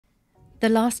The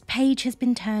last page has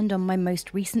been turned on my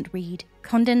most recent read.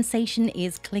 Condensation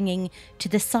is clinging to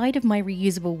the side of my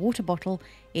reusable water bottle.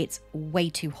 It's way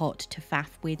too hot to faff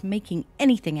with making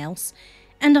anything else.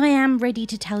 And I am ready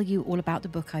to tell you all about the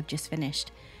book I've just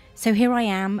finished. So here I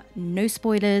am, no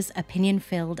spoilers,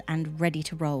 opinion-filled and ready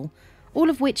to roll. All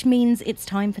of which means it's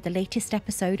time for the latest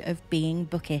episode of Being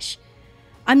Bookish.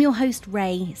 I'm your host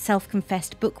Ray,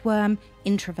 self-confessed bookworm,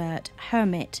 introvert,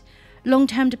 hermit,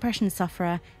 long-term depression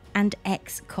sufferer, and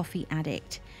ex-coffee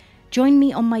addict. Join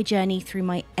me on my journey through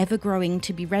my ever-growing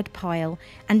to-be-read pile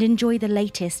and enjoy the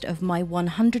latest of my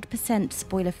 100%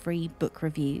 spoiler-free book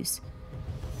reviews.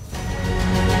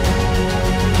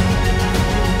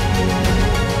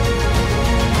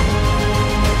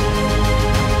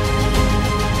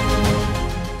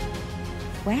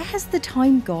 Where has the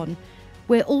time gone?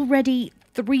 We're already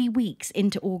 3 weeks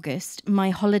into August, my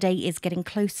holiday is getting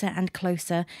closer and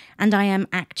closer, and I am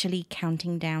actually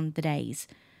counting down the days.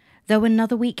 Though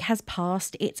another week has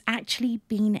passed, it's actually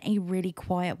been a really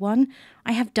quiet one.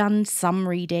 I have done some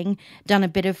reading, done a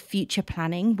bit of future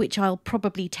planning, which I'll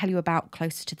probably tell you about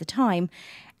closer to the time,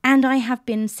 and I have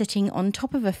been sitting on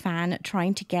top of a fan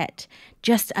trying to get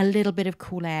just a little bit of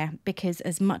cool air, because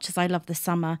as much as I love the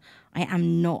summer, I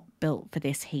am not built for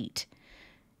this heat.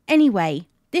 Anyway,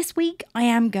 this week I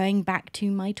am going back to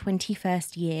my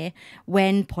 21st year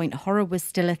when point horror was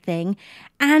still a thing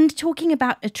and talking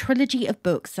about a trilogy of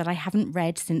books that I haven't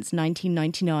read since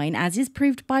 1999, as is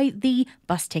proved by the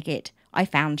bus ticket I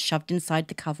found shoved inside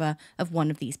the cover of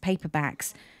one of these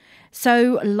paperbacks.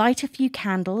 So light a few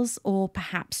candles or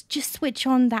perhaps just switch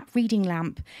on that reading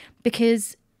lamp,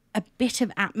 because a bit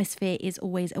of atmosphere is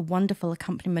always a wonderful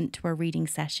accompaniment to a reading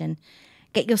session.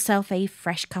 Get yourself a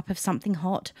fresh cup of something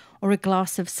hot or a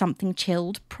glass of something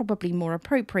chilled, probably more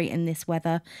appropriate in this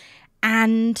weather,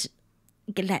 and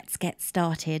let's get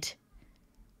started.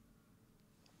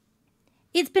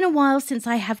 It's been a while since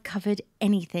I have covered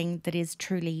anything that is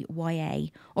truly YA,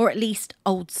 or at least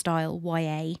old-style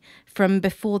YA, from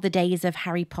before the days of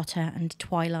Harry Potter and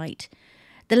Twilight.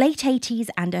 The late 80s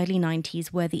and early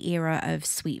 90s were the era of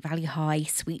Sweet Valley High,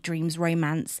 Sweet Dreams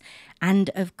romance, and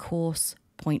of course,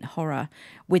 point horror,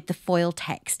 with the foil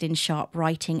text in sharp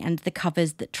writing and the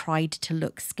covers that tried to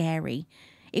look scary.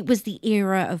 It was the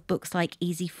era of books like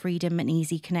Easy Freedom and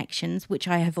Easy Connections, which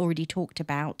I have already talked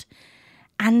about,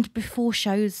 and before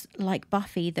shows like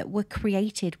Buffy that were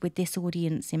created with this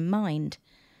audience in mind.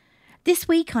 This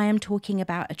week I am talking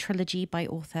about a trilogy by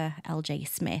author L.J.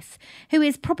 Smith, who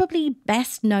is probably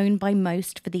best known by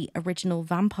most for the original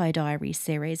Vampire Diaries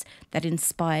series that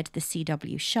inspired the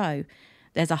CW show.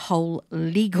 There's a whole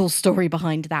legal story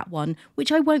behind that one,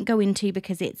 which I won't go into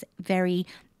because it's very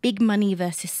big money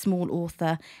versus small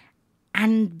author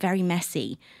and very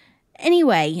messy.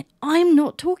 Anyway, I'm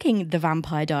not talking The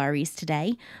Vampire Diaries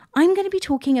today. I'm going to be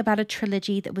talking about a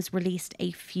trilogy that was released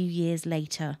a few years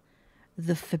later,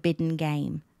 The Forbidden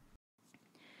Game.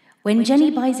 When Jenny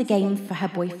buys a game for her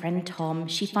boyfriend Tom,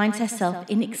 she finds herself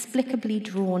inexplicably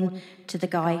drawn to the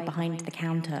guy behind the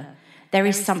counter. There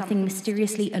is something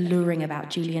mysteriously alluring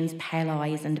about Julian's pale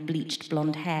eyes and bleached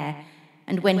blonde hair,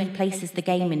 and when he places the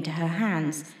game into her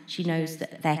hands, she knows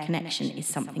that their connection is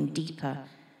something deeper.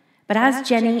 But as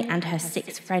Jenny and her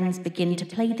 6 friends begin to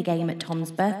play the game at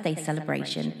Tom's birthday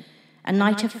celebration, a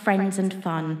night of friends and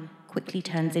fun quickly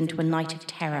turns into a night of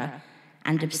terror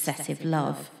and obsessive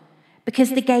love.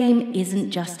 Because the game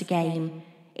isn't just a game,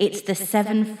 it's the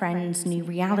 7 friends' new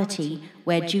reality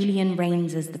where Julian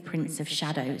reigns as the Prince of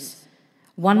Shadows.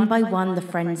 One by one, the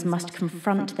friends must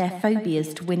confront their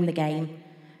phobias to win the game.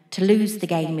 To lose the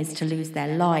game is to lose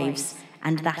their lives,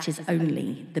 and that is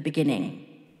only the beginning.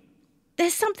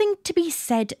 There's something to be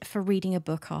said for reading a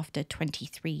book after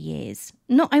 23 years.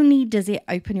 Not only does it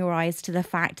open your eyes to the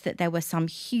fact that there were some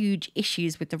huge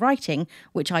issues with the writing,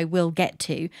 which I will get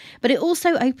to, but it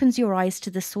also opens your eyes to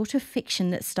the sort of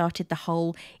fiction that started the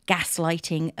whole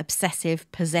gaslighting,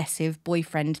 obsessive, possessive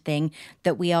boyfriend thing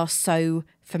that we are so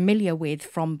familiar with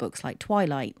from books like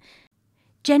Twilight.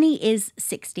 Jenny is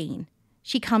 16.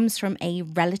 She comes from a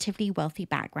relatively wealthy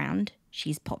background.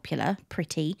 She's popular,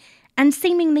 pretty, and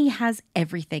seemingly has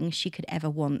everything she could ever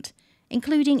want,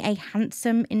 including a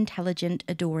handsome, intelligent,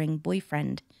 adoring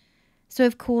boyfriend. So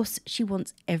of course she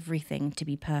wants everything to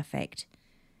be perfect.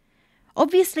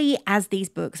 Obviously, as these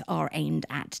books are aimed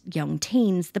at young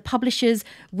teens, the publishers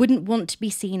wouldn't want to be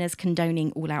seen as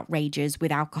condoning all outrages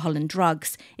with alcohol and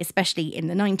drugs, especially in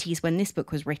the 90s when this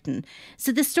book was written.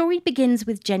 So the story begins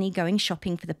with Jenny going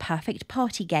shopping for the perfect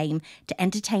party game to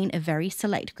entertain a very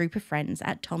select group of friends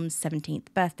at Tom's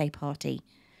 17th birthday party.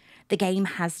 The game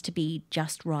has to be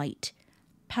just right.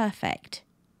 Perfect.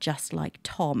 Just like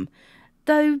Tom.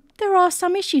 though there are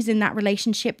some issues in that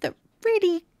relationship that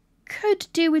really could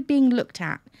do with being looked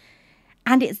at.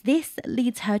 And it's this that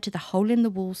leads her to the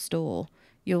hole-in-the-wall store.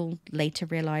 You'll later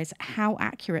realise how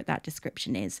accurate that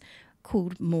description is,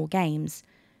 called More Games.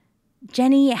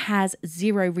 Jenny has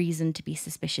zero reason to be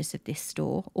suspicious of this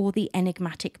store or the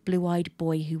enigmatic blue-eyed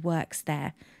boy who works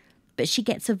there, but she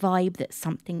gets a vibe that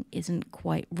something isn't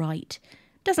quite right.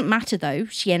 Doesn't matter though,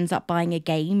 she ends up buying a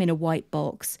game in a white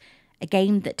box, a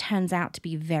game that turns out to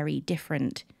be very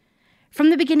different. From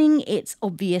the beginning, it's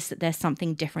obvious that there's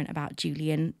something different about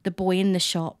Julian. The boy in the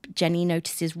shop, Jenny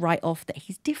notices right off that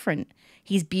he's different.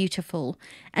 He's beautiful,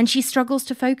 and she struggles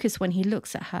to focus when he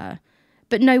looks at her.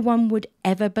 But no one would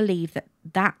ever believe that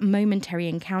that momentary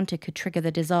encounter could trigger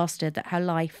the disaster that her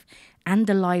life and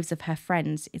the lives of her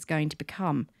friends is going to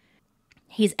become.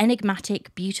 He's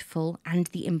enigmatic, beautiful, and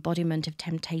the embodiment of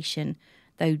temptation,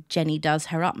 though Jenny does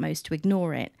her utmost to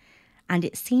ignore it. And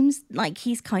it seems like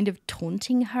he's kind of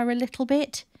taunting her a little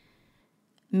bit.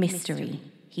 "Mystery,"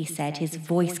 he said. His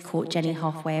voice caught Jenny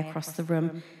halfway across the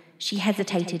room. She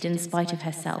hesitated in spite of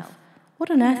herself.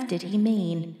 What on earth did he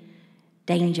mean?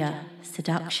 Danger,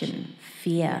 seduction,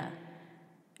 fear.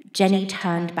 Jenny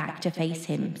turned back to face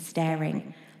him,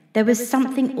 staring. There was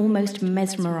something almost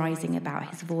mesmerizing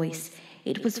about his voice.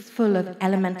 It was full of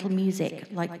elemental music,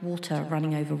 like water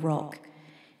running over rock.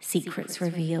 Secrets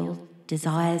revealed,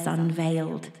 desires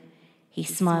unveiled. He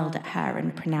smiled at her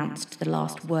and pronounced the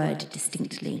last word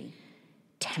distinctly.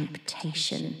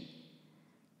 Temptation.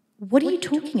 "What are you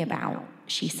talking about?"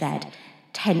 she said,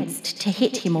 tensed to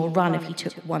hit him or run if he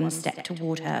took one step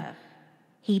toward her.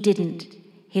 He didn't.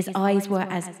 His eyes were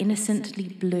as innocently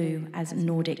blue as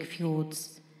Nordic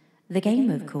fjords. "The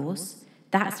game, of course.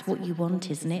 That's what you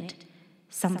want, isn't it?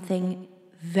 Something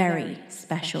very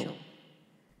special."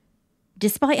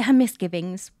 Despite her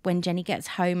misgivings, when Jenny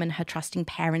gets home and her trusting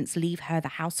parents leave her the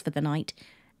house for the night,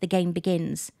 the game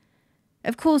begins.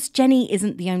 Of course, Jenny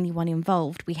isn't the only one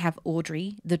involved. We have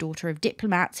Audrey, the daughter of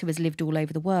diplomats who has lived all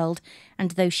over the world,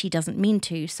 and though she doesn't mean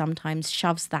to, sometimes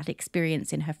shoves that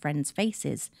experience in her friends'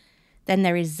 faces. Then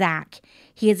there is Zach.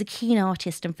 He is a keen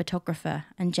artist and photographer,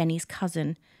 and Jenny's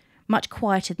cousin, much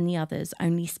quieter than the others,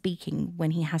 only speaking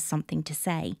when he has something to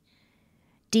say.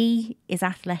 Dee is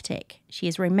athletic. She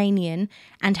is Romanian,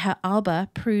 and her arbor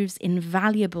proves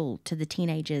invaluable to the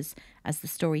teenagers as the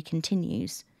story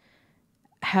continues.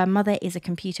 Her mother is a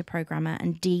computer programmer,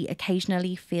 and Dee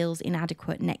occasionally feels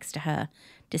inadequate next to her,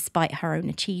 despite her own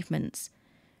achievements.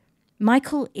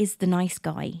 Michael is the nice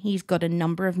guy. He's got a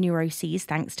number of neuroses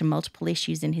thanks to multiple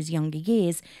issues in his younger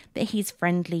years, but he's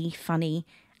friendly, funny,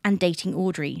 and dating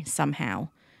Audrey somehow.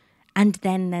 And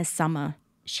then there's Summer.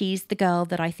 She's the girl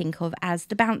that I think of as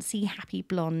the bouncy, happy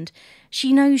blonde.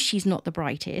 She knows she's not the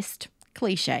brightest,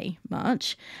 cliché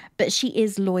much, but she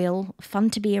is loyal, fun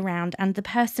to be around, and the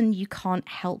person you can't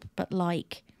help but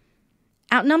like.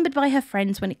 Outnumbered by her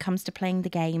friends when it comes to playing the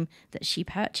game that she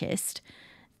purchased,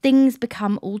 things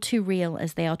become all too real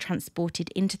as they are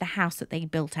transported into the house that they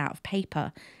built out of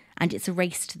paper, and it's a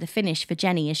race to the finish for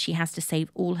Jenny as she has to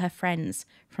save all her friends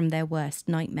from their worst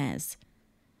nightmares.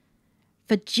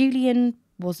 For Julian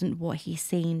wasn't what he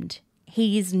seemed.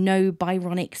 He is no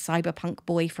Byronic cyberpunk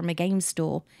boy from a game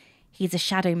store. He's a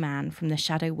shadow man from the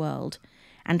shadow world,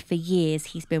 and for years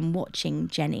he's been watching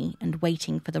Jenny and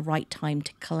waiting for the right time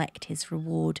to collect his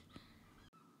reward.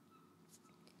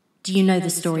 "Do you know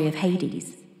the story of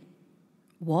Hades?"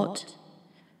 "What?"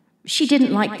 She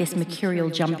didn't like this mercurial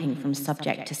jumping from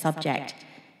subject to subject.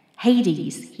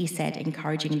 "Hades," he said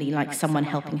encouragingly, like someone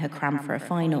helping her cram for a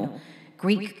final.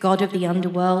 "Greek god of the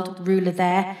underworld, ruler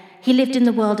there. He lived in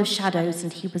the world of shadows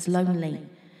and he was lonely.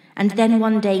 And then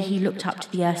one day he looked up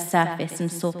to the earth's surface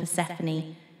and saw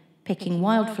Persephone, picking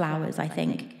wildflowers, I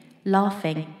think,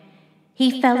 laughing.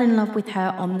 He fell in love with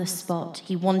her on the spot.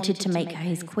 He wanted to make her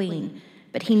his queen,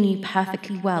 but he knew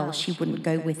perfectly well she wouldn't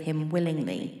go with him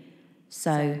willingly.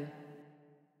 So..."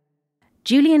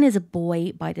 Julian is a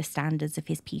boy by the standards of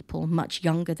his people, much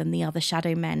younger than the other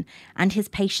shadow men, and his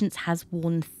patience has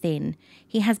worn thin.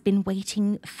 He has been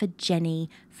waiting for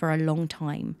Jenny for a long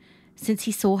time, since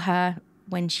he saw her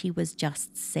when she was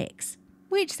just 6,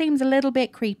 which seems a little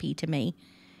bit creepy to me.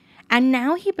 And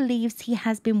now he believes he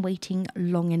has been waiting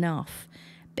long enough,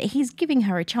 but he's giving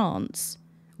her a chance.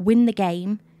 Win the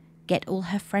game, get all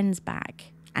her friends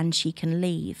back, and she can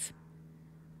leave.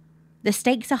 The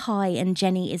stakes are high, and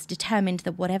Jenny is determined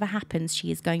that whatever happens, she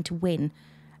is going to win,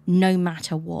 no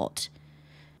matter what.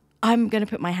 I'm going to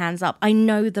put my hands up. I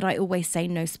know that I always say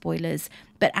no spoilers,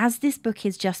 but as this book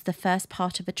is just the first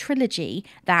part of a trilogy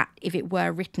that, if it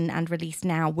were written and released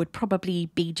now, would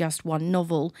probably be just one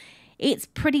novel, It's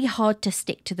pretty hard to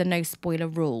stick to the no spoiler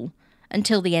rule.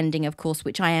 Until the ending, of course,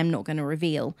 which I am not going to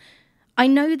reveal. I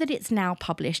know that it's now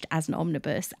published as an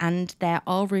omnibus, and there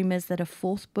are rumours that a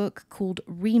fourth book called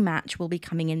Rematch will be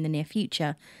coming in the near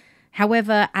future.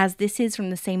 However, as this is from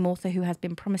the same author who has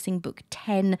been promising book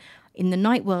 10 in the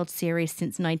Nightworld series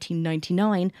since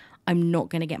 1999, I'm not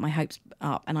going to get my hopes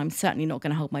up, and I'm certainly not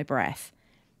going to hold my breath.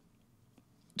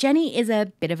 Jenny is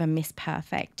a bit of a Miss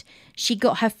Perfect. She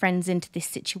got her friends into this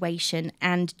situation,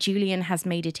 and Julian has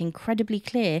made it incredibly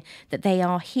clear that they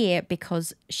are here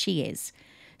because she is.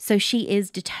 So she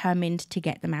is determined to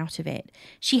get them out of it.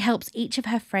 She helps each of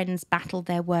her friends battle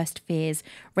their worst fears,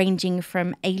 ranging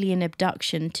from alien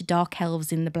abduction to dark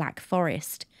elves in the Black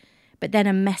Forest. But then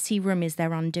a messy room is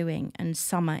their undoing, and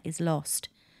Summer is lost.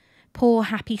 Poor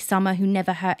happy Summer, who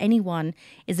never hurt anyone,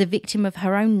 is a victim of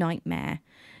her own nightmare.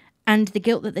 And the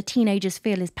guilt that the teenagers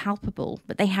feel is palpable,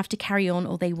 but they have to carry on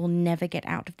or they will never get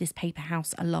out of this paper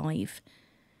house alive.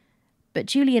 But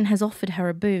Julian has offered her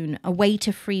a boon, a way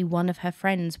to free one of her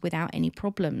friends without any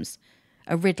problems,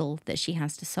 a riddle that she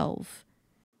has to solve.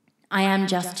 I am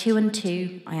just 2 and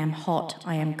 2, I am hot,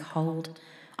 I am cold.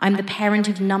 I'm the parent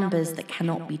of numbers that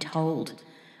cannot be told.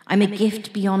 I'm a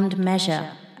gift beyond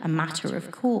measure, a matter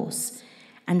of course,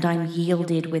 and I'm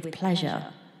yielded with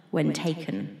pleasure when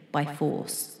taken by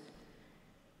force.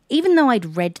 Even though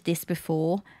I'd read this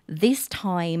before, this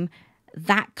time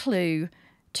that clue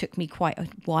took me quite a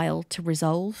while to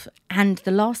resolve, and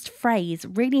the last phrase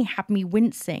really had me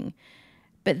wincing.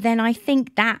 But then I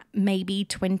think that may be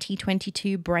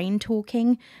 2022 brain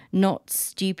talking, not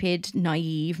stupid,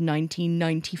 naive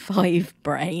 1995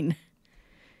 brain.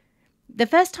 The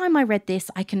first time I read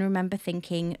this, I can remember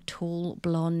thinking, tall,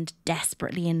 blonde,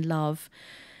 desperately in love.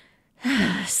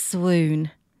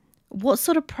 Swoon. What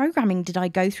sort of programming did I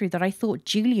go through that I thought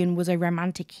Julian was a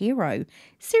romantic hero?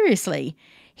 Seriously.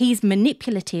 He's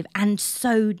manipulative and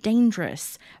so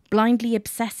dangerous, blindly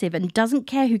obsessive, and doesn't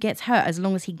care who gets hurt as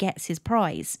long as he gets his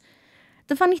prize.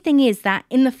 The funny thing is that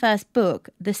in the first book,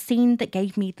 the scene that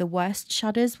gave me the worst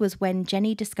shudders was when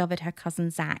Jenny discovered her cousin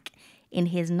Zach in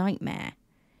his nightmare.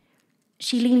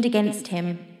 She leaned against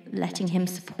him, letting him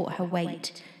support her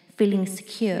weight, feeling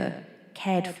secure,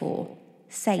 cared for,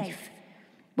 safe.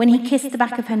 When he kissed the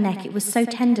back of her neck, it was so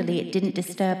tenderly it didn't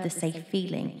disturb the safe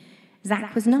feeling.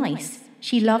 Zach was nice.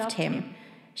 She loved him.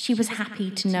 She was happy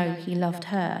to know he loved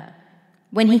her.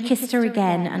 When he kissed her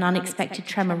again, an unexpected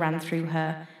tremor ran through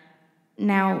her.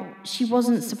 Now, she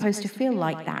wasn't supposed to feel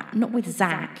like that, not with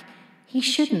Zach. He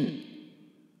shouldn't.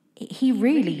 He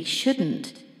really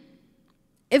shouldn't.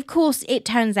 Of course, it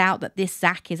turns out that this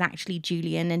Zach is actually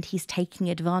Julian, and he's taking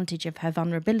advantage of her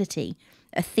vulnerability,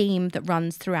 a theme that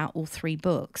runs throughout all 3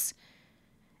 books.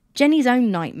 Jenny's own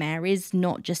nightmare is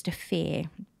not just a fear,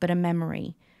 but a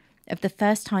memory of the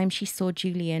first time she saw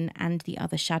Julian and the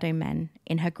other shadow men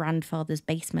in her grandfather's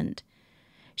basement.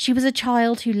 She was a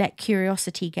child who let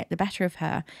curiosity get the better of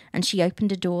her, and she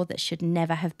opened a door that should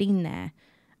never have been there,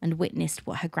 and witnessed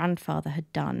what her grandfather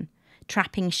had done,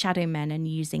 trapping shadow men and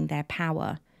using their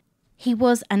power. He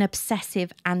was an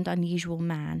obsessive and unusual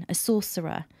man, a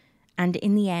sorcerer, and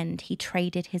in the end he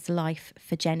traded his life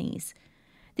for Jenny's.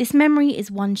 This memory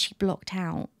is one she blocked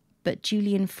out, but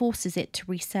Julian forces it to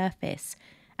resurface,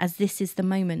 as this is the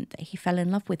moment that he fell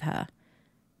in love with her.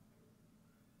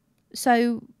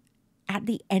 So, at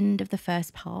the end of the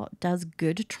first part, does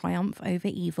good triumph over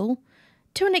evil?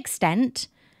 To an extent,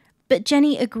 but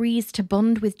Jenny agrees to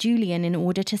bond with Julian in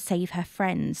order to save her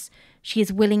friends. She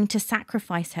is willing to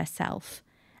sacrifice herself,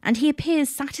 and he appears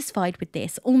satisfied with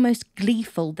this, almost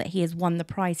gleeful that he has won the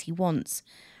prize he wants,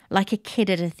 like a kid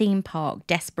at a theme park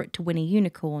desperate to win a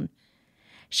unicorn.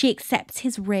 She accepts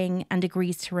his ring and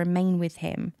agrees to remain with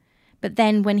him. But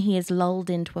then when he is lulled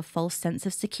into a false sense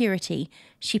of security,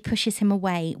 she pushes him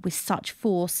away with such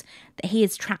force that he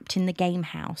is trapped in the game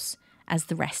house as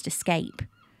the rest escape.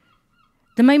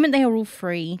 The moment they are all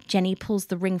free, Jenny pulls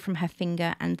the ring from her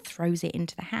finger and throws it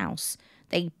into the house.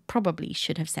 They probably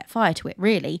should have set fire to it,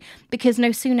 really, because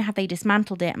no sooner have they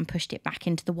dismantled it and pushed it back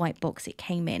into the white box it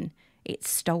came in. It's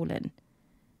stolen.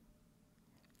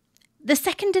 The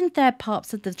second and third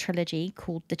parts of the trilogy,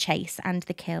 called The Chase and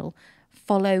The Kill,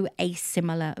 follow a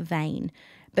similar vein.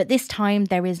 But this time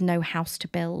there is no house to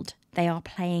build. They are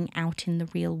playing out in the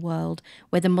real world,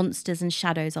 where the monsters and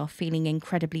shadows are feeling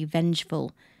incredibly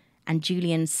vengeful, and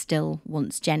Julian still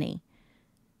wants Jenny.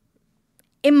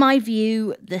 In my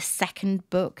view, the second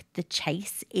book, The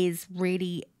Chase, is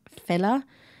really filler,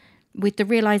 with the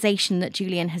realisation that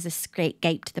Julian has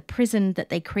escaped the prison that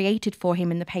they created for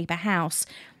him in the paper house.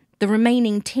 The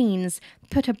remaining teens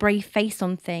put a brave face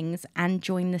on things and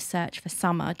join the search for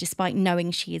Summer, despite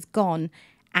knowing she is gone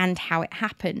and how it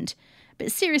happened.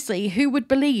 But seriously, who would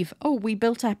believe, oh, we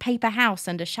built a paper house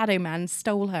and a shadow man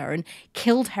stole her and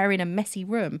killed her in a messy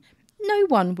room? No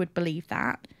one would believe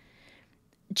that.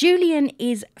 Julian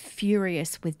is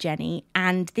furious with Jenny,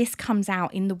 and this comes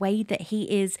out in the way that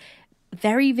he is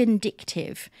very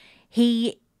vindictive.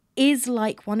 He is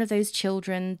like one of those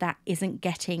children that isn't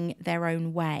getting their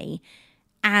own way.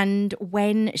 And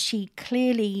when she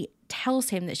clearly tells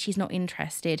him that she's not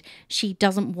interested, she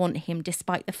doesn't want him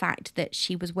despite the fact that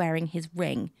she was wearing his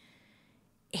ring.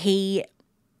 He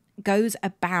goes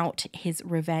about his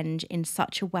revenge in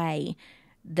such a way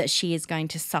that she is going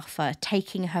to suffer,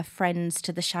 taking her friends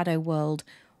to the shadow world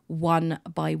one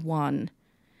by one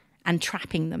and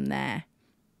trapping them there.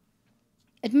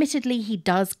 Admittedly, he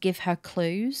does give her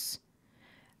clues,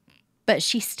 but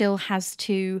she still has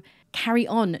to carry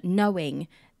on knowing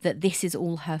that this is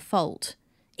all her fault.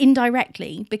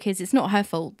 Indirectly, because it's not her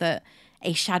fault that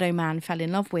a shadow man fell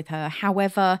in love with her.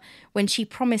 However, when she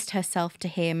promised herself to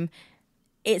him,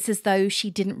 it's as though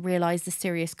she didn't realise the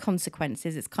serious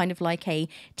consequences. It's kind of like a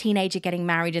teenager getting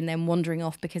married and then wandering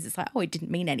off because it's like, oh, it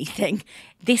didn't mean anything.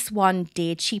 This one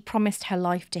did. She promised her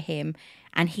life to him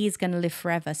and he's going to live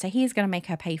forever. So he's going to make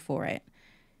her pay for it.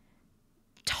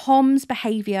 Tom's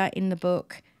behaviour in the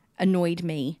book annoyed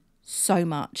me so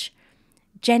much.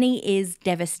 Jenny is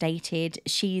devastated.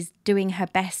 She's doing her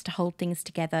best to hold things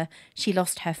together. She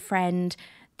lost her friend.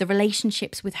 The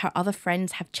relationships with her other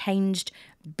friends have changed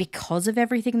because of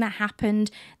everything that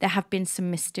happened. There have been some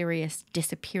mysterious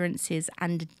disappearances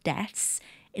and deaths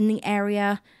in the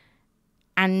area,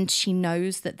 and she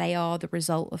knows that they are the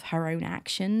result of her own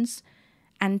actions.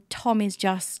 And Tom is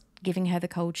just giving her the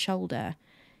cold shoulder.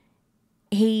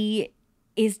 He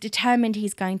is determined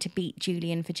he's going to beat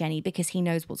Julian for Jenny because he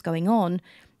knows what's going on,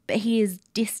 but he is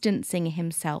distancing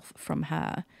himself from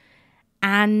her.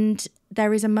 And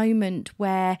there is a moment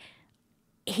where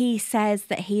he says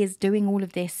that he is doing all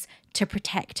of this to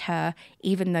protect her,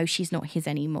 even though she's not his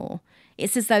anymore.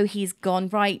 It's as though he's gone,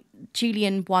 right,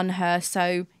 Julian won her,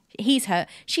 so he's her,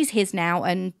 she's his now,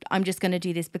 and I'm just going to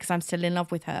do this because I'm still in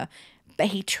love with her. But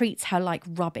he treats her like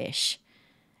rubbish.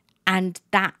 And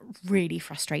that really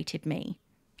frustrated me.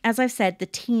 As I've said, the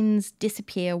teens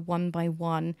disappear one by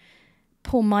one.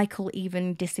 Poor Michael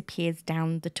even disappears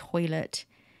down the toilet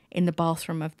in the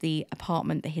bathroom of the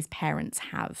apartment that his parents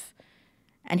have.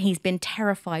 And he's been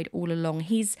terrified all along.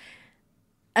 He's,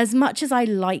 as much as I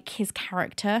like his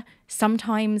character,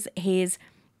 sometimes his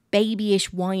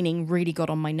babyish whining really got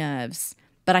on my nerves.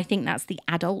 But I think that's the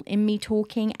adult in me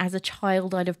talking. As a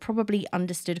child, I'd have probably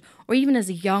understood, or even as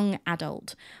a young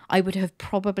adult, I would have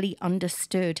probably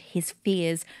understood his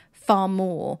fears far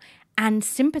more and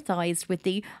sympathised with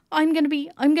the, I'm going to be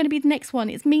the next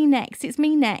one. It's me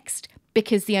next.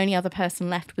 Because the only other person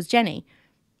left was Jenny.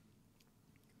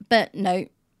 But no,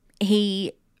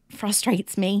 he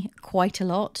frustrates me quite a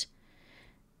lot.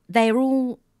 They're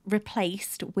all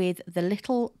replaced with the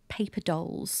little paper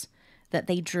dolls that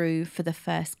they drew for the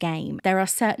first game. There are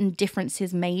certain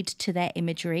differences made to their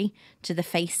imagery, to the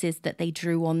faces that they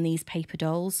drew on these paper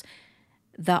dolls,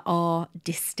 that are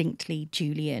distinctly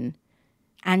Julian.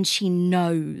 And she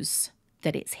knows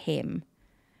that it's him.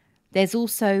 There's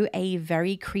also a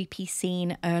very creepy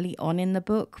scene early on in the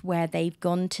book where they've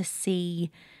gone to see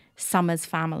Summer's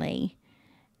family.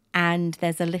 And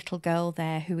there's a little girl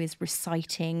there who is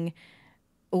reciting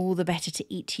All the Better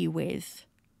to Eat You With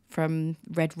from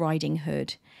Red Riding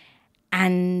Hood.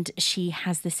 And she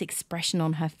has this expression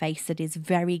on her face that is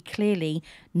very clearly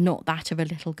not that of a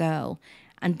little girl.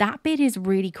 And that bit is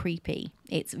really creepy.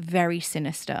 It's very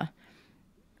sinister.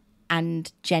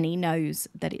 And Jenny knows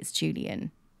that it's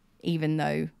Julian, even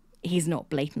though he's not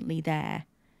blatantly there.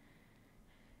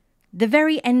 The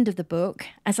very end of the book,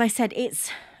 as I said, it's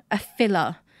a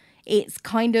filler. It's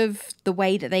kind of the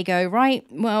way that they go, right,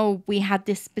 well, we had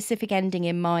this specific ending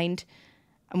in mind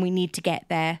and we need to get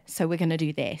there, so we're going to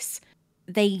do this.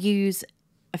 They use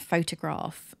a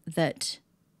photograph that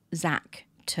Zach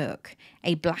took,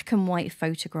 a black and white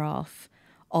photograph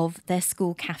of their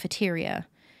school cafeteria.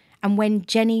 And when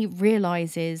Jenny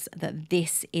realises that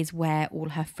this is where all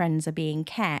her friends are being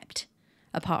kept,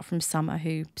 apart from Summer,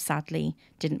 who sadly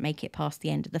didn't make it past the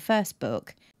end of the first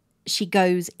book, she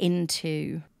goes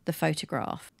into the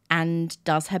photograph and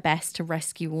does her best to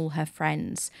rescue all her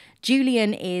friends.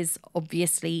 Julian is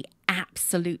obviously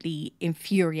absolutely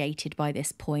infuriated by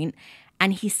this point,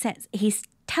 and he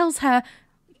tells her,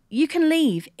 you can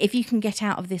leave if you can get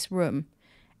out of this room.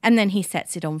 And then he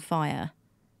sets it on fire.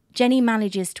 Jenny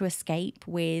manages to escape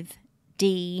with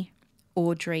Dee,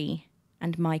 Audrey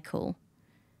and Michael.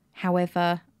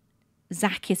 However,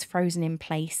 Zach is frozen in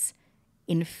place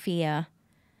in fear.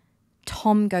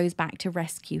 Tom goes back to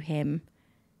rescue him,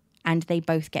 and they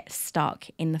both get stuck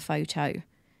in the photo,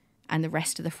 and the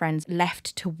rest of the friends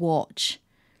left to watch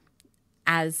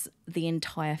as the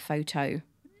entire photo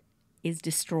is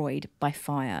destroyed by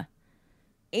fire.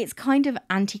 It's kind of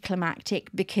anticlimactic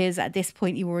because at this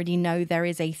point you already know there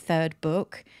is a third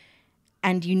book,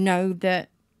 and you know that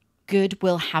good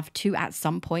will have to at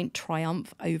some point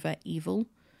triumph over evil.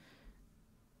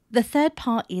 The third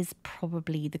part is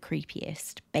probably the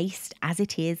creepiest, based as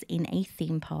it is in a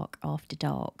theme park after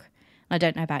dark. I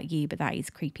don't know about you, but that is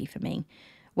creepy for me.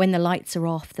 When the lights are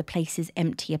off, the place is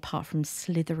empty apart from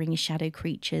slithering shadow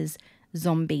creatures,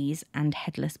 zombies, and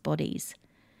headless bodies.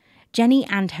 Jenny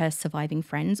and her surviving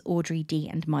friends, Audrey, Dee,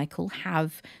 and Michael,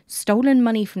 have stolen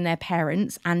money from their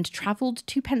parents and travelled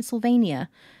to Pennsylvania,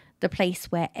 the place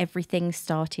where everything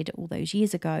started all those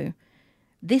years ago.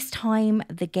 This time,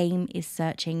 the game is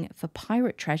searching for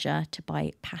pirate treasure to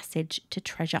buy passage to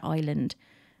Treasure Island,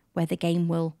 where the game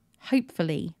will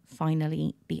hopefully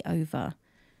finally be over.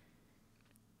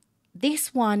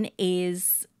 This one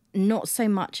is not so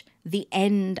much the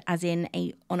end as in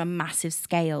on a massive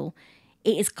scale.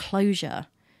 It is closure.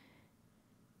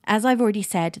 As I've already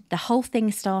said, the whole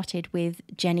thing started with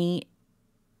Jenny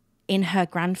in her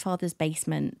grandfather's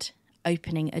basement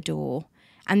opening a door,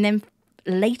 and then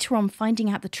later on finding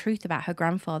out the truth about her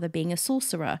grandfather being a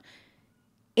sorcerer.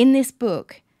 In this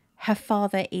book, her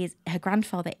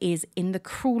grandfather is in the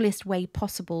cruelest way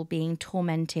possible being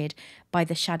tormented by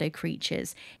the shadow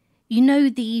creatures. You know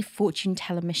the fortune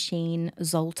teller machine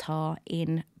Zoltar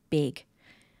in Big?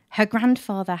 Her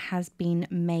grandfather has been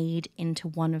made into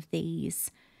one of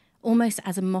these, almost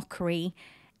as a mockery.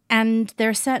 And there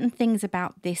are certain things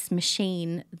about this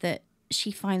machine that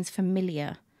she finds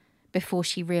familiar before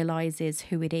she realises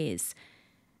who it is.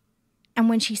 And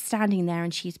when she's standing there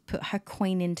and she's put her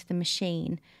coin into the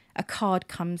machine, a card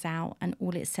comes out and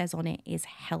all it says on it is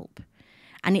help.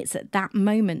 And it's at that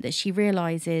moment that she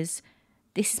realises,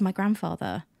 this is my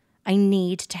grandfather. I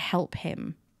need to help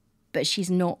him. But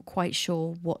she's not quite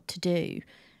sure what to do.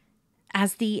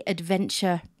 As the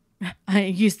adventure, I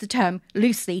use the term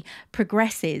loosely,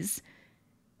 progresses,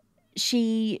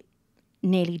 she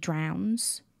nearly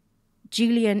drowns.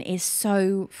 Julian is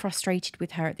so frustrated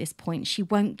with her at this point. She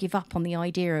won't give up on the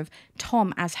idea of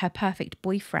Tom as her perfect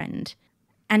boyfriend.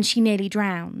 And she nearly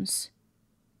drowns.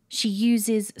 She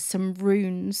uses some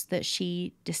runes that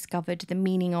she discovered the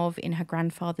meaning of in her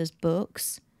grandfather's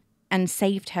books and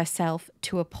saved herself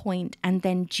to a point. And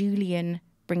then Julian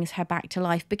brings her back to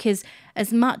life, because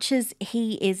as much as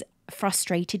he is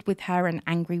frustrated with her and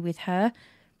angry with her,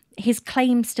 his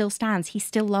claim still stands. He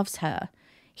still loves her.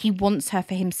 He wants her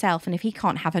for himself. And if he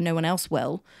can't have her, no one else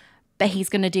will. But he's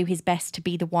going to do his best to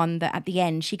be the one that at the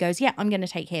end she goes, yeah, I'm going to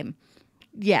take him.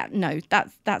 Yeah, no,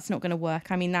 that's not going to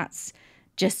work. I mean, that's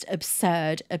just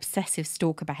absurd, obsessive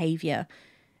stalker behaviour.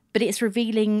 But it's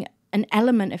revealing an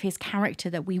element of his character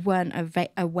that we weren't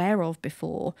aware of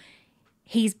before.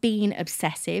 He's been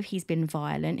obsessive, he's been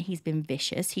violent, he's been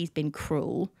vicious, he's been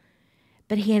cruel.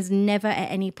 But he has never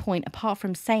at any point, apart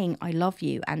from saying, I love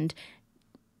you, and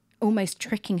almost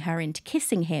tricking her into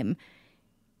kissing him,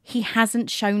 he hasn't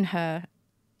shown her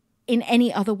in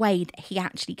any other way that he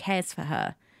actually cares for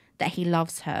her, that he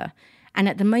loves her. And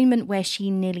at the moment where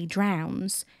she nearly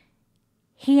drowns,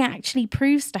 he actually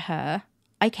proves to her,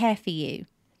 I care for you.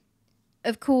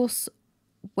 Of course,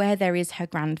 where there is her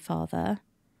grandfather,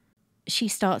 she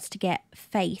starts to get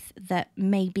faith that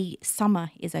maybe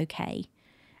Summer is okay.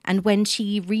 And when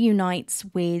she reunites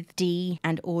with Dee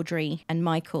and Audrey and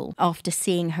Michael after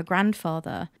seeing her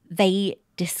grandfather, they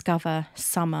discover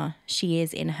Summer. She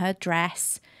is in her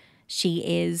dress. She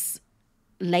is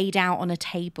laid out on a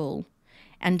table.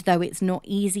 And though it's not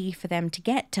easy for them to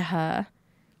get to her,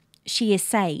 she is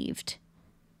saved.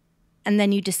 And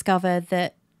then you discover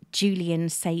that Julian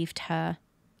saved her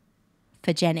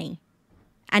for Jenny.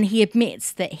 And he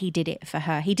admits that he did it for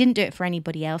her. He didn't do it for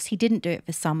anybody else. He didn't do it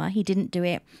for Summer. He didn't do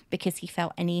it because he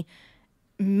felt any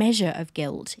measure of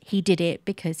guilt. He did it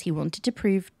because he wanted to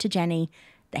prove to Jenny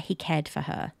that he cared for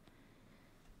her.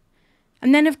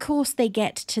 And then, of course, they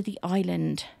get to the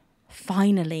island.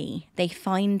 Finally, they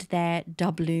find their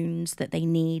doubloons that they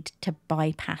need to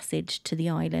buy passage to the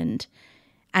island.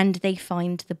 And they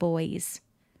find the boys.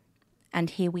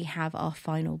 And here we have our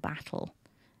final battle.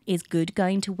 Is good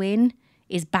going to win?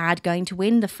 Is bad going to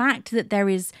win? The fact that there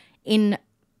is in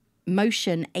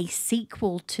motion a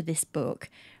sequel to this book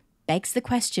begs the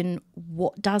question,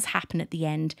 what does happen at the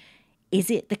end? Is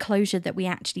it the closure that we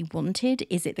actually wanted?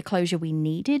 Is it the closure we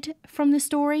needed from the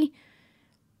story?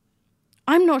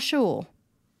 I'm not sure.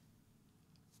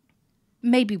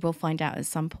 Maybe we'll find out at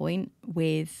some point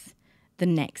with the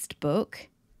next book,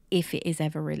 if it is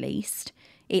ever released.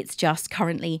 It's just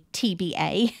currently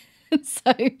TBA,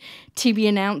 so to be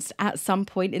announced at some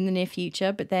point in the near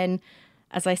future. But then,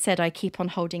 as I said, I keep on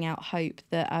holding out hope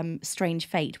that Strange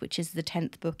Fate, which is the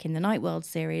 10th book in the Nightworld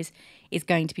series, is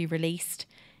going to be released.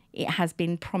 It has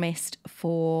been promised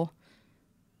for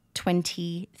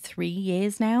 23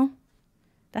 years now.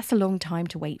 That's a long time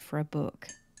to wait for a book.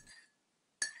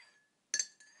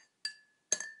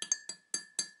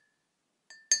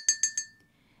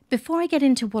 Before I get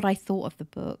into what I thought of the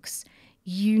books,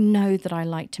 you know that I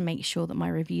like to make sure that my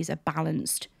reviews are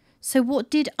balanced. So what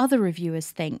did other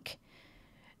reviewers think?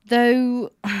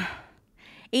 Though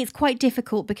it's quite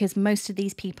difficult because most of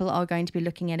these people are going to be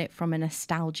looking at it from a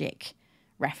nostalgic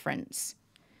reference.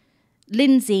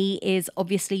 Lindsay is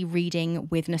obviously reading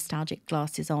with nostalgic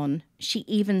glasses on. She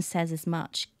even says as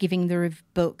much, giving the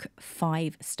book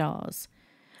 5 stars.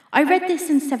 I read this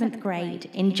in 7th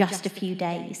grade in just a few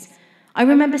days. I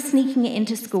remember sneaking it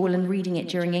into school and reading it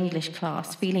during English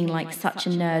class, feeling like such a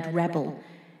nerd rebel.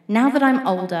 Now that I'm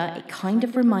older, it kind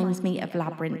of reminds me of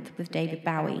Labyrinth with David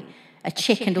Bowie. A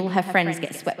chick and all her friends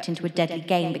get swept into a deadly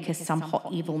game because some hot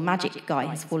evil magic guy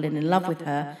has fallen in love with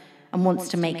her and wants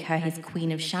to make her his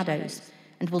queen of shadows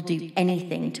and will do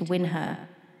anything to win her.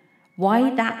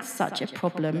 Why that's such a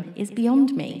problem is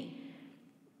beyond me.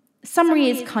 Summary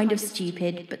is kind of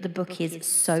stupid, but the book is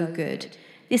so good.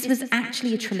 This was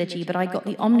actually a trilogy, but I got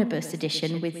the omnibus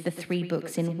edition with the 3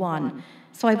 books in one,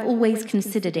 so I've always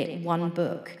considered it one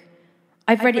book.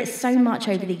 I've read it so much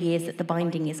over the years that the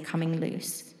binding is coming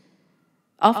loose.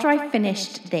 After I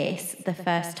finished this the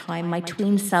first time, my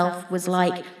tween self was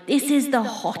like, "This is the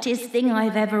hottest thing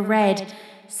I've ever read."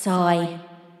 Sigh.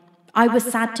 I was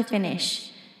sad to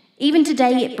finish. Even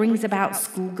today, it brings about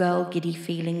schoolgirl giddy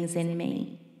feelings in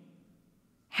me.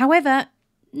 However,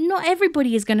 not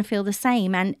everybody is going to feel the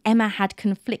same, and Emma had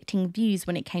conflicting views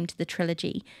when it came to the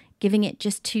trilogy, giving it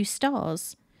just 2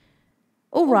 stars.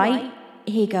 All right,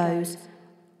 here goes.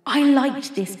 I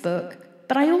liked this book,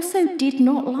 but I also did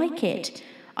not like it.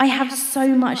 I have so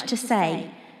much to say.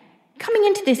 Coming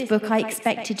into this book, I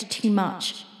expected too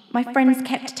much. My friends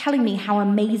kept telling me how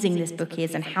amazing this book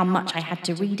is and how much I had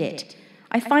to read it.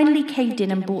 I finally caved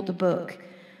in and bought the book.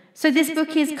 So this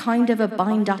book is kind of a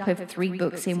bind-up of 3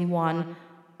 books in one,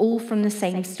 all from the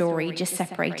same story, just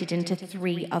separated into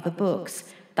 3 other books: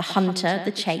 The Hunter,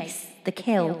 The Chase, The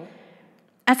Kill.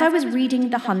 As I was reading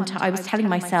The Hunter, I was telling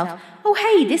myself, oh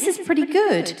hey, this is pretty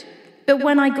good. But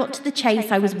when I got to The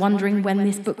Chase, I was wondering when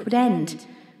this book would end.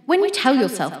 When you tell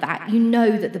yourself that, you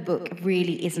know that the book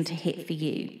really isn't a hit for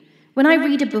you. When I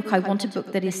read a book, I want a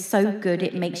book that is so good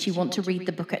it makes you want to read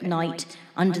the book at night,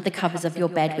 under the covers of your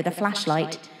bed with a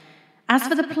flashlight. As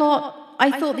for the plot,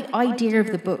 I thought the idea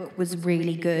of the book was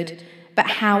really good, but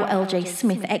how L.J.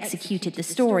 Smith executed the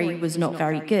story was not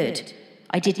very good.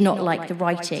 I did not like the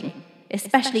writing,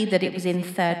 especially that it was in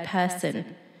 3rd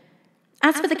person.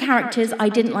 As for the characters, I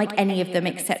didn't like any of them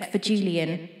except for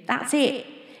Julian. That's it.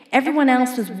 Everyone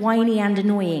else was whiny and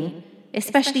annoying,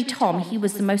 especially Tom. He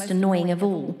was the most annoying of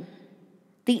all.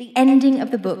 The ending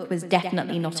of the book was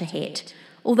definitely not a hit.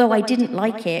 Although I didn't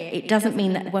like it, it doesn't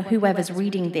mean that whoever's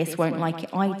reading this won't like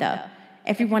it either.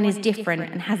 Everyone is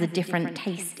different and has a different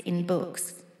taste in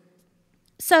books.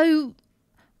 So,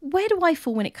 where do I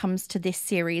fall when it comes to this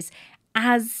series,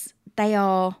 as they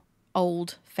are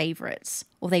old favourites,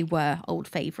 or they were old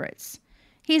favourites?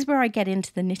 Here's where I get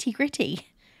into the nitty-gritty.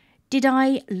 Did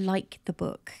I like the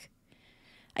book?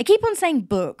 I keep on saying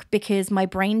book because my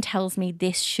brain tells me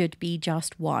this should be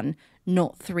just one,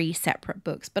 not 3 separate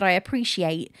books. But I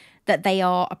appreciate that they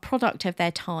are a product of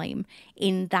their time,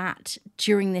 in that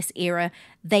during this era,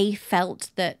 they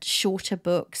felt that shorter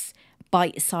books,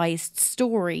 bite-sized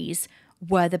stories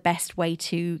were the best way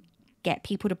to get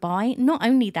people to buy. Not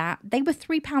only that, they were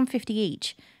 £3.50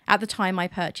 each at the time I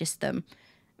purchased them,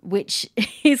 which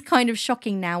is kind of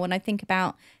shocking now when I think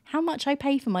about how much I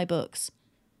pay for my books.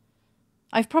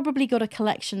 I've probably got a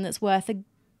collection that's worth a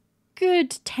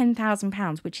good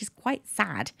 £10,000, which is quite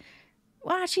sad.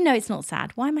 Well, actually, no, it's not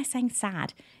sad. Why am I saying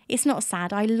sad? It's not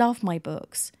sad. I love my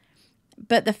books.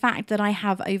 But the fact that I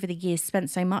have over the years spent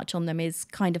so much on them is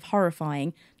kind of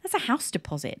horrifying. That's a house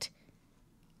deposit.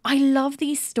 I love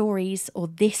these stories, or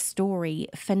this story,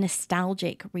 for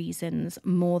nostalgic reasons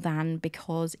more than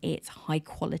because it's high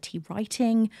quality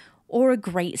writing or a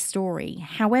great story.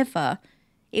 However,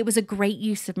 it was a great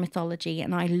use of mythology,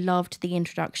 and I loved the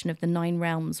introduction of the 9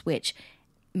 realms, which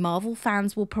Marvel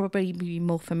fans will probably be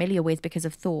more familiar with because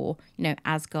of Thor,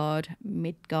 Asgard,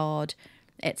 Midgard,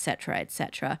 etc.,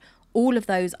 etc. All of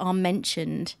those are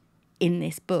mentioned in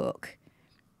this book.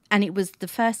 And it was the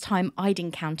first time I'd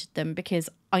encountered them because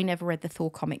I never read the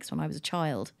Thor comics when I was a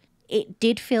child. It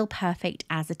did feel perfect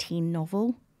as a teen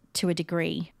novel to a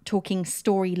degree, talking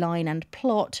storyline and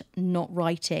plot, not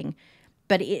writing.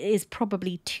 But it is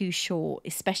probably too short,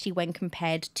 especially when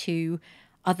compared to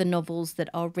other novels that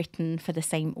are written for the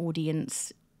same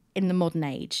audience in the modern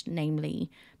age, namely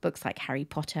books like Harry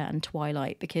Potter and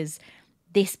Twilight, because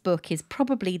this book is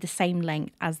probably the same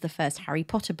length as the first Harry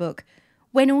Potter book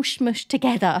when all smushed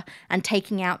together and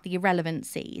taking out the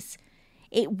irrelevancies.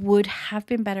 It would have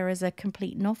been better as a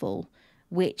complete novel,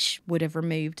 which would have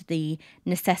removed the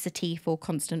necessity for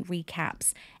constant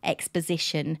recaps,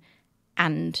 exposition,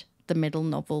 and the middle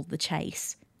novel, The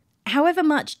Chase. However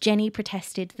much Jenny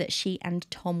protested that she and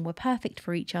Tom were perfect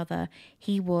for each other,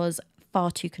 he was far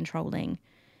too controlling.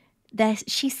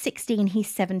 She's 16, he's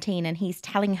 17, and he's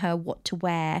telling her what to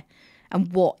wear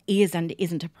and what is and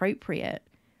isn't appropriate.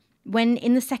 When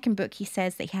in the second book he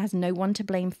says that he has no one to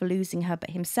blame for losing her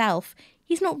but himself,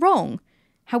 he's not wrong.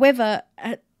 However,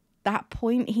 at that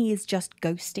point, he is just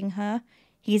ghosting her.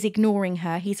 He's ignoring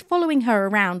her. He's following her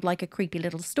around like a creepy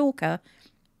little stalker,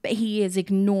 but he is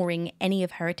ignoring any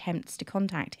of her attempts to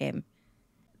contact him.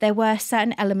 There were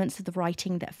certain elements of the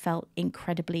writing that felt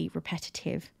incredibly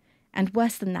repetitive, and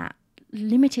worse than that,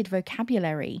 limited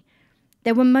vocabulary.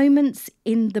 There were moments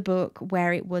in the book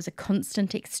where it was a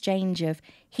constant exchange of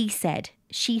he said,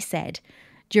 she said,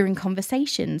 during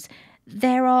conversations.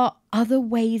 There are other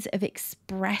ways of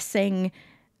expressing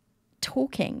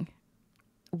talking.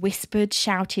 Whispered,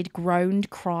 shouted, groaned,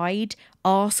 cried,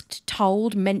 asked,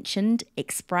 told, mentioned,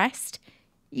 expressed.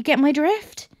 You get my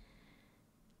drift?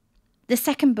 The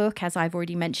second book, as I've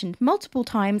already mentioned multiple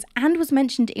times and was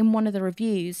mentioned in one of the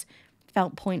reviews,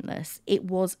 felt pointless. It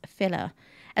was filler,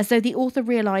 as though the author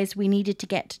realised we needed to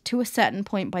get to a certain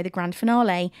point by the grand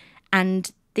finale,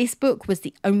 and this book was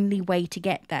the only way to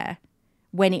get there,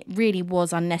 when it really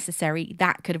was unnecessary.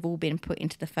 That could have all been put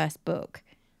into the first book.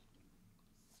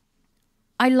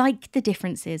 I like the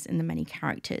differences in the many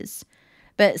characters,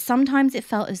 but sometimes it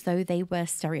felt as though they were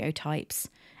stereotypes,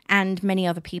 and many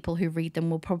other people who read them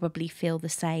will probably feel the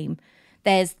same.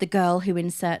 There's the girl who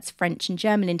inserts French and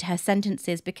German into her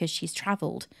sentences because she's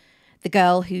travelled, the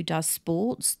girl who does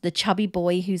sports, the chubby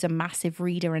boy who's a massive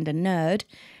reader and a nerd,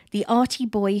 the arty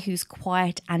boy who's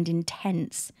quiet and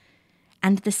intense,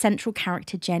 and the central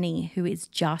character Jenny, who is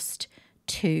just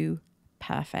too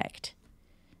perfect.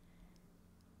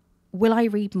 Will I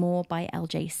read more by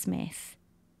L.J. Smith?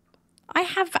 I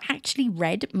have actually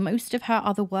read most of her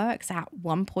other works at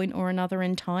one point or another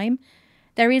in time.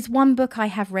 There is one book I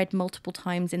have read multiple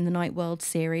times in the Nightworld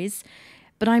series,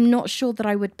 but I'm not sure that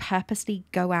I would purposely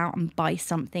go out and buy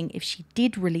something if she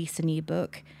did release a new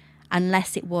book,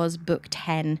 unless it was book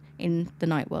 10 in the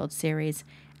Nightworld series,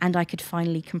 and I could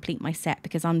finally complete my set,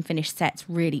 because unfinished sets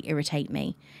really irritate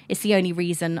me. It's the only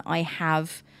reason I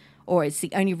have, or it's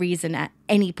the only reason at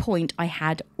any point I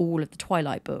had all of the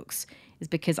Twilight books, is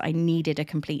because I needed a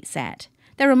complete set.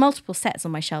 There are multiple sets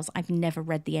on my shelves I've never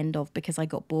read the end of because I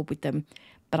got bored with them,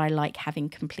 but I like having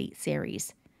complete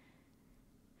series.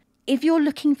 If you're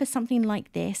looking for something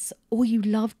like this, or you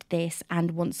loved this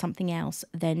and want something else,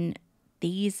 then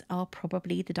these are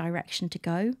probably the direction to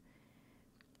go.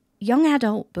 Young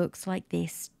adult books like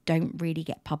this don't really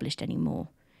get published anymore.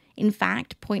 In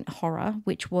fact, Point Horror,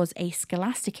 which was a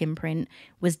Scholastic imprint,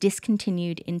 was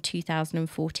discontinued in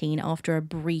 2014 after a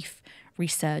brief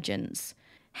resurgence.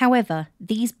 However,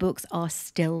 these books are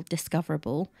still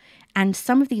discoverable, and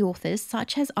some of the authors,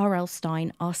 such as R.L.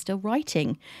 Stine, are still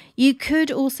writing. You could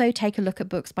also take a look at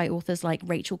books by authors like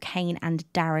Rachel Kane and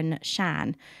Darren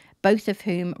Shan, both of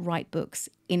whom write books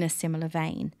in a similar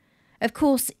vein. Of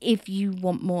course, if you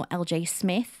want more L.J.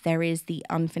 Smith, there is the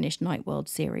Unfinished Nightworld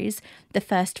series, the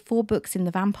first 4 books in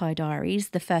the Vampire Diaries,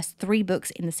 the first 3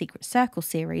 books in the Secret Circle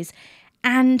series,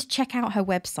 and check out her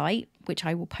website, which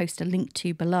I will post a link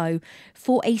to below,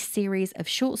 for a series of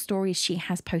short stories she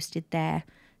has posted there,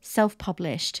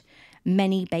 self-published,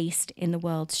 many based in the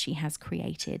worlds she has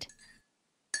created.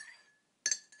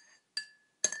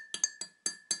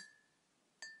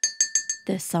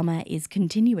 The summer is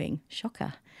continuing,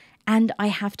 shocker. And I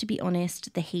have to be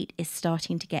honest, the heat is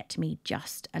starting to get to me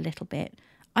just a little bit.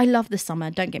 I love the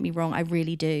summer, don't get me wrong, I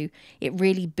really do. It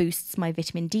really boosts my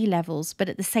vitamin D levels, but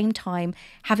at the same time,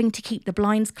 having to keep the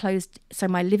blinds closed so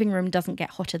my living room doesn't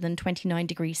get hotter than 29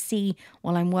 degrees C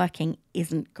while I'm working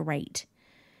isn't great.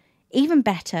 Even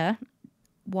better,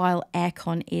 while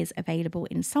aircon is available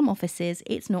in some offices,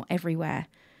 it's not everywhere.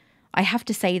 I have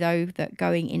to say, though, that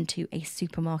going into a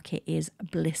supermarket is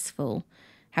blissful.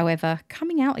 However,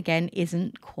 coming out again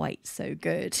isn't quite so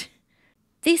good.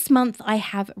 This month I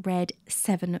have read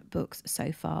 7 books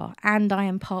so far, and I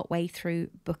am partway through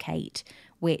book 8,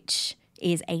 which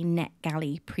is a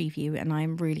NetGalley preview, and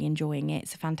I'm really enjoying it.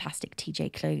 It's a fantastic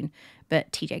TJ Klune,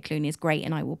 but TJ Klune is great,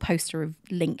 and I will post a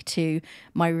link to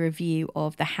my review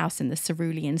of The House in the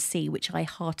Cerulean Sea, which I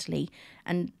heartily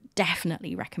and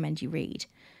definitely recommend you read.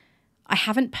 I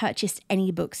haven't purchased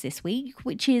any books this week,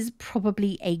 which is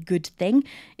probably a good thing,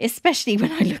 especially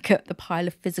when I look at the pile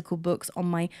of physical books on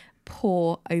my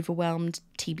poor, overwhelmed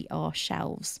TBR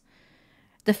shelves.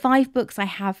 The 5 books I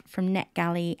have from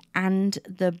NetGalley and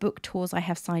the book tours I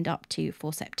have signed up to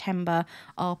for September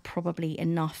are probably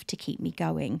enough to keep me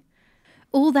going.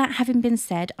 All that having been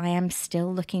said, I am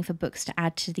still looking for books to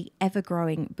add to the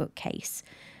ever-growing bookcase.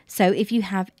 So if you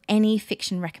have any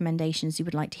fiction recommendations you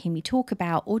would like to hear me talk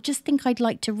about or just think I'd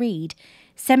like to read,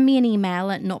 send me an email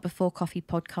at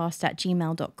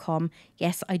notbeforecoffeepodcast@gmail.com.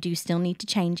 Yes, I do still need to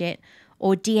change it.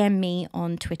 Or DM me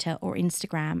on Twitter or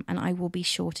Instagram, and I will be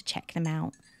sure to check them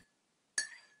out.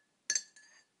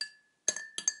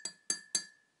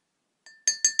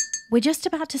 We're just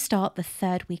about to start the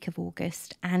 3rd week of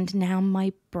August, and now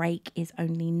my break is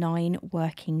only 9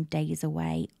 working days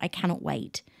away. I cannot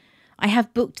wait. I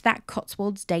have booked that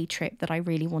Cotswolds day trip that I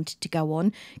really wanted to go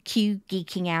on, cue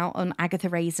geeking out on Agatha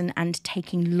Raisin and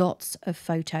taking lots of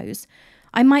photos.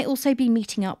 I might also be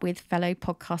meeting up with fellow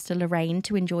podcaster Lorraine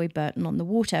to enjoy Burton on the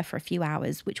Water for a few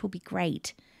hours, which will be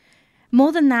great.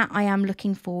 More than that, I am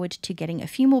looking forward to getting a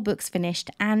few more books finished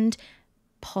and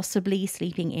possibly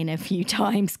sleeping in a few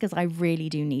times because I really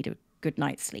do need a good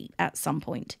night's sleep at some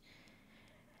point.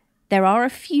 There are a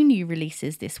few new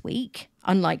releases this week,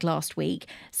 unlike last week,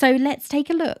 so let's take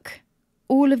a look.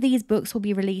 All of these books will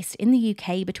be released in the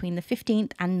UK between the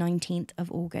 15th and 19th of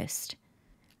August.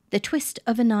 The Twist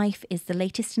of a Knife is the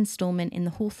latest instalment in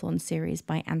the Hawthorne series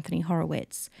by Anthony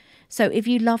Horowitz. So if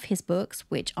you love his books,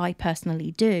 which I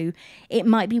personally do, it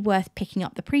might be worth picking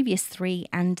up the previous 3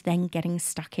 and then getting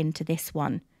stuck into this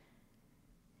one.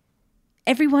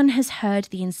 Everyone has heard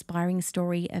the inspiring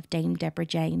story of Dame Deborah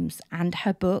James, and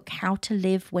her book, How to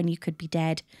Live When You Could Be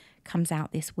Dead, comes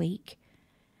out this week.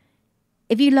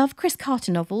 If you love Chris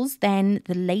Carter novels, then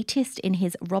the latest in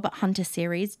his Robert Hunter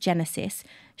series, Genesis,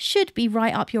 should be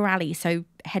right up your alley, so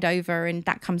head over, and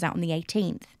that comes out on the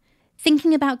 18th.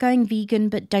 Thinking about going vegan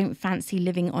but don't fancy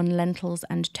living on lentils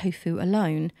and tofu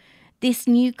alone? This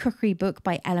new cookery book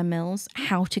by Ella Mills,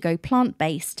 How to Go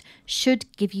Plant-Based, should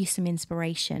give you some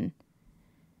inspiration.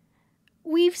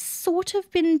 We've sort of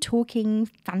been talking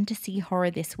fantasy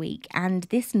horror this week, and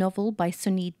this novel by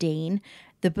Sunyi Dean,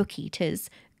 The Book Eaters,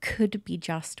 could be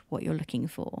just what you're looking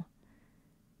for.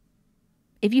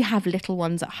 If you have little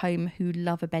ones at home who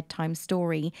love a bedtime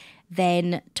story,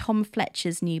 then Tom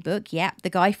Fletcher's new book, the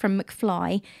guy from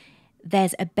McFly,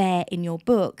 There's a Bear in Your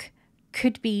Book,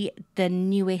 could be the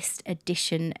newest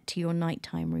addition to your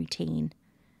nighttime routine.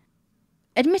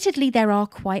 Admittedly, there are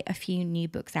quite a few new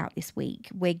books out this week.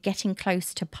 We're getting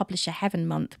close to Publisher Heaven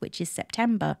month, which is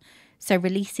September, so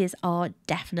releases are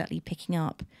definitely picking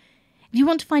up. If you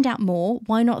want to find out more,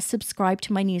 why not subscribe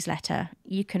to my newsletter?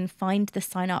 You can find the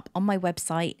sign up on my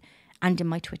website and in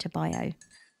my Twitter bio.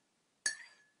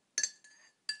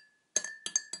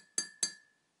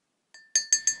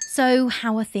 So,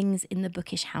 how are things in the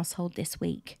bookish household this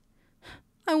week?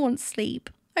 I want sleep.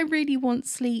 I really want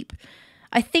sleep.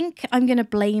 I think I'm going to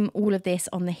blame all of this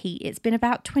on the heat. It's been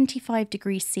about 25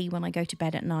 degrees C when I go to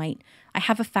bed at night. I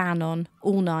have a fan on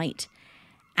all night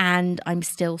and I'm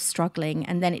still struggling.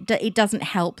 And then it doesn't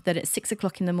help that at 6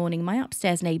 o'clock in the morning, my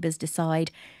upstairs neighbours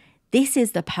decide this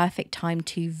is the perfect time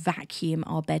to vacuum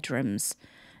our bedrooms.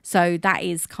 So that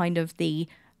is kind of the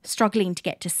struggling to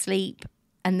get to sleep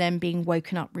and then being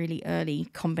woken up really early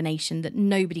combination that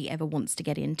nobody ever wants to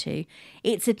get into.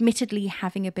 It's admittedly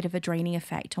having a bit of a draining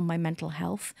effect on my mental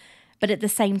health, but at the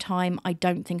same time, I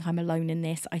don't think I'm alone in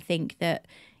this. I think that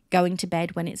going to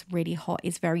bed when it's really hot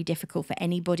is very difficult for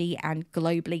anybody, and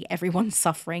globally everyone's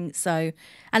suffering. So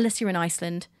unless you're in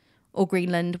Iceland or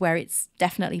Greenland where it's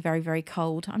definitely very, very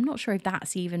cold, I'm not sure if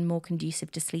that's even more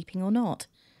conducive to sleeping or not.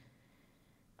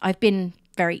 I've been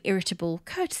very irritable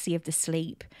courtesy of the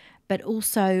sleep, but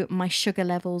also my sugar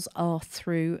levels are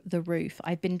through the roof.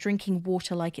 I've been drinking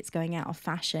water like it's going out of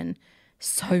fashion.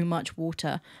 So much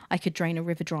water. I could drain a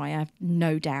river dry, I've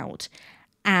no doubt.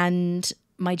 And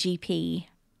my GP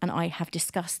and I have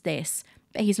discussed this,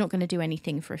 but he's not going to do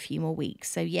anything for a few more weeks.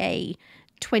 So yay,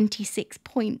 26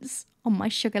 points on my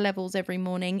sugar levels every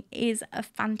morning is a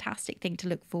fantastic thing to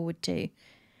look forward to.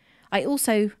 I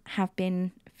also have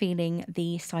been feeling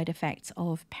the side effects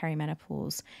of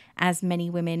perimenopause, as many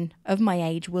women of my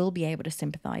age will be able to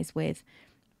sympathise with.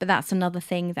 But that's another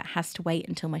thing that has to wait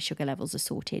until my sugar levels are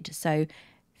sorted. So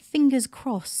fingers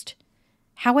crossed.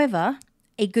 However,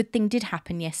 a good thing did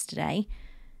happen yesterday.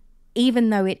 Even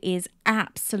though it is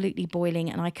absolutely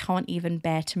boiling and I can't even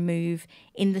bear to move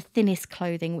in the thinnest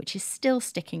clothing, which is still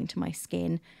sticking to my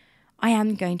skin, I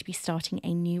am going to be starting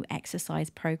a new exercise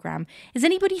program. Has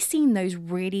anybody seen those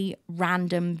really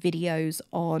random videos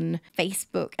on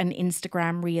Facebook and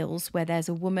Instagram Reels where there's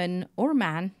a woman or a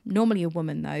man, normally a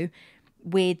woman though,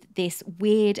 with this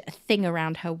weird thing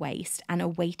around her waist and a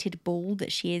weighted ball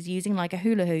that she is using like a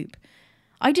hula hoop?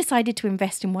 I decided to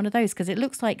invest in one of those because it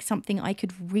looks like something I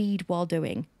could read while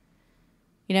doing.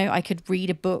 You know, I could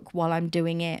read a book while I'm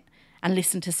doing it and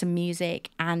listen to some music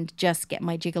and just get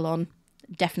my jiggle on.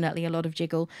 Definitely a lot of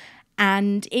jiggle.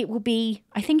 And it will be,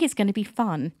 I think it's going to be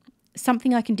fun.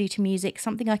 Something I can do to music,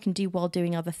 something I can do while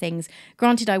doing other things.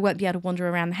 Granted, I won't be able to wander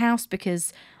around the house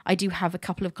because I do have a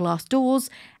couple of glass doors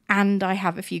and I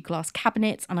have a few glass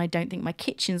cabinets, and I don't think my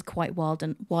kitchen's quite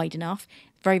wide enough.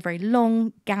 Very, very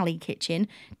long galley kitchen.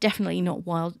 Definitely not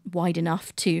wide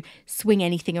enough to swing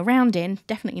anything around in.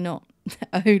 Definitely not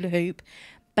a hula hoop.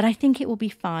 But I think it will be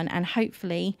fun, and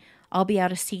hopefully I'll be able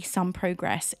to see some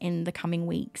progress in the coming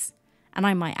weeks. And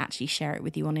I might actually share it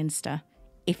with you on Insta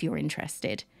if you're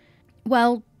interested.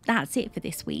 Well, that's it for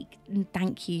this week, and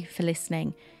thank you for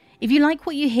listening. If you like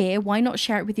what you hear, why not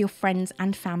share it with your friends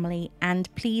and family,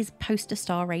 and please post a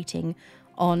star rating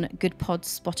on Good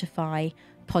Pods, Spotify,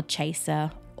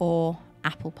 Podchaser, or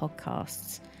Apple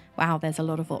Podcasts. Wow, there's a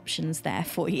lot of options there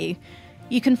for you.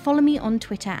 You can follow me on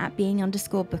Twitter at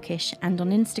being_bookish and on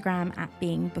Instagram at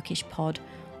beingbookishpod,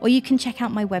 or you can check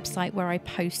out my website where I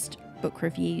post book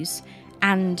reviews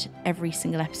and every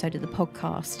single episode of the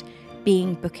podcast,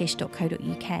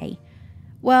 beingbookish.co.uk.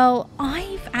 Well,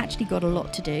 I've actually got a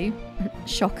lot to do,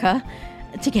 shocker,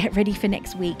 to get ready for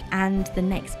next week, and the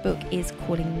next book is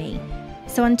calling me.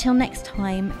 So until next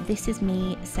time, this is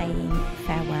me saying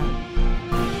farewell.